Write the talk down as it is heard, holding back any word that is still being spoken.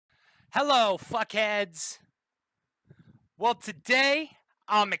Hello, fuckheads. Well, today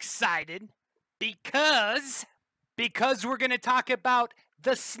I'm excited because we're going to talk about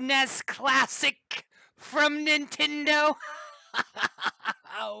the SNES Classic from Nintendo.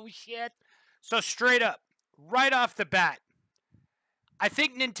 Oh shit. So straight up, right off the bat, I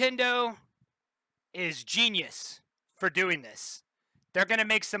think Nintendo is genius for doing this. They're going to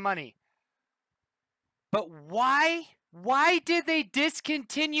make some money. But why? Why did they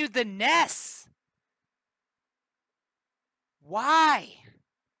discontinue the NES? Why?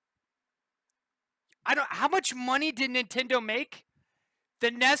 I don't. How much money did Nintendo make?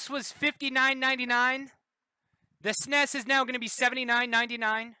 The NES was $59.99. The SNES is now going to be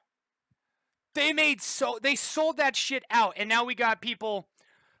 $79.99. They sold that shit out, and now we got people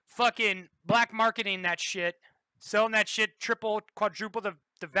fucking black marketing that shit, selling that shit triple, quadruple the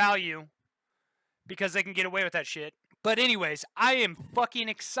value because they can get away with that shit. But anyways, I am fucking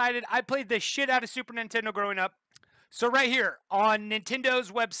excited. I played the shit out of Super Nintendo growing up. So right here on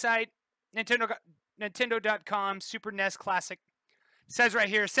Nintendo's website, Nintendo.com, Super NES Classic, says right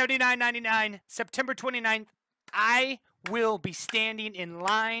here, $79.99, September 29th. I will be standing in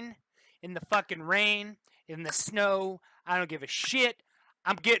line in the fucking rain, in the snow. I don't give a shit.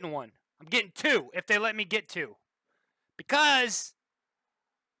 I'm getting one. I'm getting two if they let me get two. Because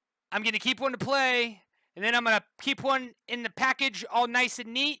I'm going to keep one to play, and then I'm going to keep one in the package all nice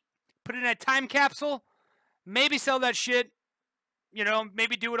and neat, put it in a time capsule, maybe sell that shit, you know,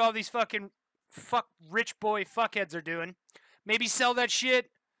 maybe do what all these fucking rich boy fuckheads are doing. Maybe sell that shit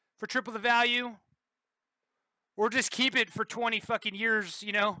for triple the value, or just keep it for 20 fucking years,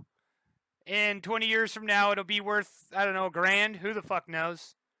 you know. And 20 years from now, it'll be worth, I don't know, $1,000. Who the fuck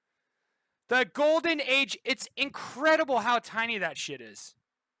knows? The golden age, it's incredible how tiny that shit is.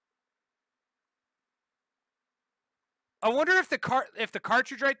 I wonder if the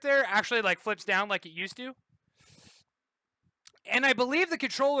cartridge right there actually like flips down like it used to. And I believe the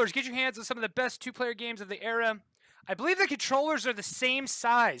controllers, get your hands on some of the best two-player games of the era. I believe the controllers are the same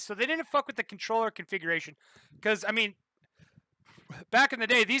size, so they didn't fuck with the controller configuration. Because, I mean, back in the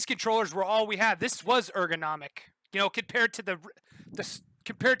day, these controllers were all we had. This was ergonomic, you know, compared to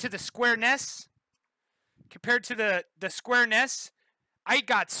the Square NES. Compared to the Square NES, I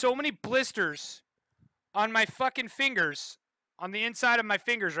got so many blisters on my fucking fingers, on the inside of my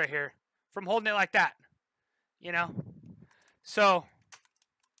fingers right here, from holding it like that, you know. So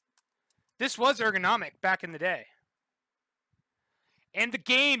this was ergonomic back in the day. And the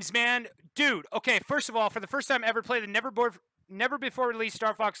games, man, dude. Okay, first of all, for the first time ever played the never before released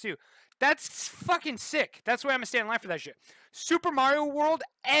Star Fox 2. That's fucking sick. That's why I'm gonna stay in line for that shit. Super Mario World,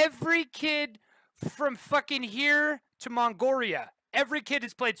 every kid from fucking here to Mongolia, every kid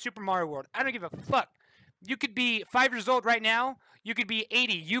has played Super Mario World. I don't give a fuck. You could be 5 years old right now. You could be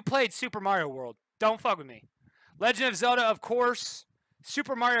 80. You played Super Mario World. Don't fuck with me. Legend of Zelda, of course.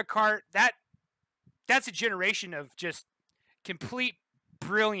 Super Mario Kart. That's a generation of just complete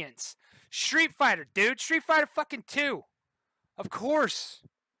brilliance. Street Fighter, dude. Street Fighter fucking 2. Of course.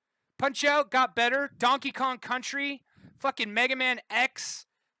 Punch-Out got better. Donkey Kong Country. Fucking Mega Man X.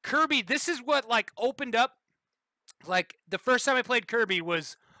 Kirby. This is what like opened up. Like the first time I played Kirby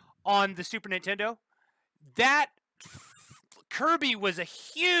was on the Super Nintendo. That Kirby was a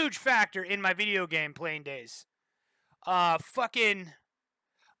huge factor in my video game playing days. Kirby's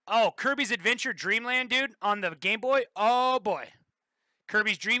Adventure Dreamland, dude, on the Game Boy. Oh boy.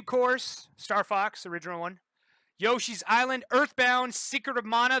 Kirby's Dream Course, Star Fox, original one. Yoshi's Island, Earthbound, Secret of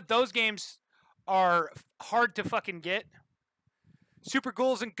Mana. Those games are hard to fucking get. Super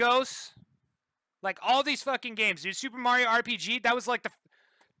Ghouls and Ghosts. Like all these fucking games, dude. Super Mario RPG, that was like the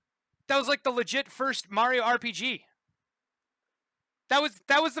legit first Mario RPG. That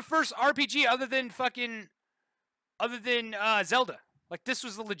was the first RPG other than Zelda. Like this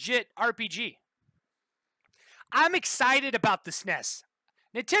was the legit RPG. I'm excited about the SNES.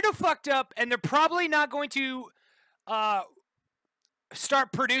 Nintendo fucked up, and they're probably not going to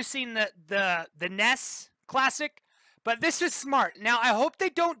start producing the NES Classic. But this is smart. Now I hope they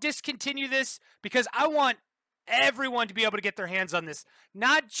don't discontinue this because I want everyone to be able to get their hands on this.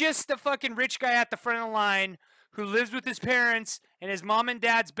 Not just the fucking rich guy at the front of the line who lives with his parents in his mom and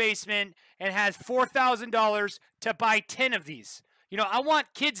dad's basement and has $4,000 to buy 10 of these. You know, I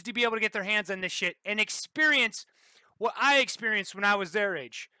want kids to be able to get their hands on this shit and experience what I experienced when I was their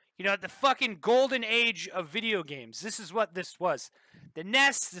age. You know, the fucking golden age of video games. This is what this was. The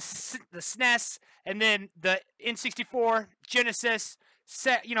NES, the SNES, and then the N64, Genesis,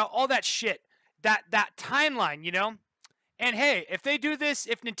 you know, all that shit. That timeline, you know? And hey, if they do this,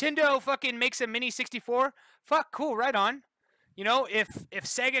 if Nintendo fucking makes a mini 64, fuck, cool, right on. You know, if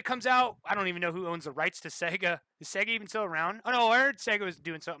Sega comes out, I don't even know who owns the rights to Sega. Is Sega even still around? Oh no, I heard Sega was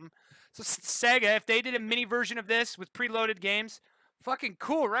doing something. So Sega, if they did a mini version of this with preloaded games, fucking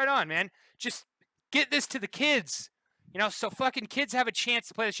cool, right on, man. Just get this to the kids. You know, so fucking kids have a chance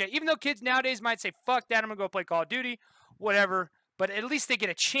to play this shit. Even though kids nowadays might say, fuck that, I'm gonna go play Call of Duty, whatever. But at least they get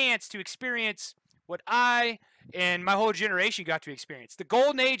a chance to experience what I and my whole generation got to experience. The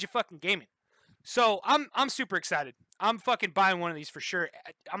golden age of fucking gaming. So I'm super excited. I'm fucking buying one of these for sure.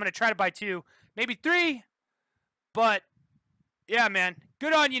 I'm gonna try to buy 2, maybe 3. But yeah, man,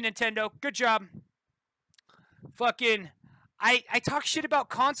 good on you, Nintendo. Good job. Fucking, I talk shit about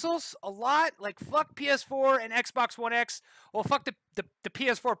consoles a lot. Like fuck PS4 and Xbox One X. Well, fuck the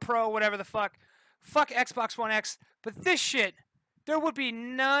PS4 Pro, whatever the fuck. Fuck Xbox One X. But this shit, there would be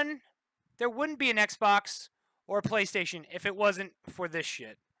none. There wouldn't be an Xbox or a PlayStation if it wasn't for this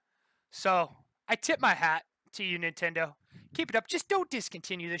shit. So I tip my hat to you, Nintendo. Keep it up. Just don't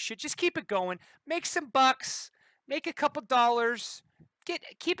discontinue this shit. Just keep it going. Make some bucks. Make a couple dollars.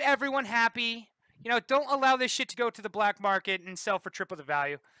 Keep everyone happy. You know, don't allow this shit to go to the black market and sell for triple the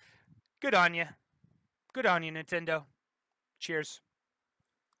value. Good on you. Good on you, Nintendo. Cheers.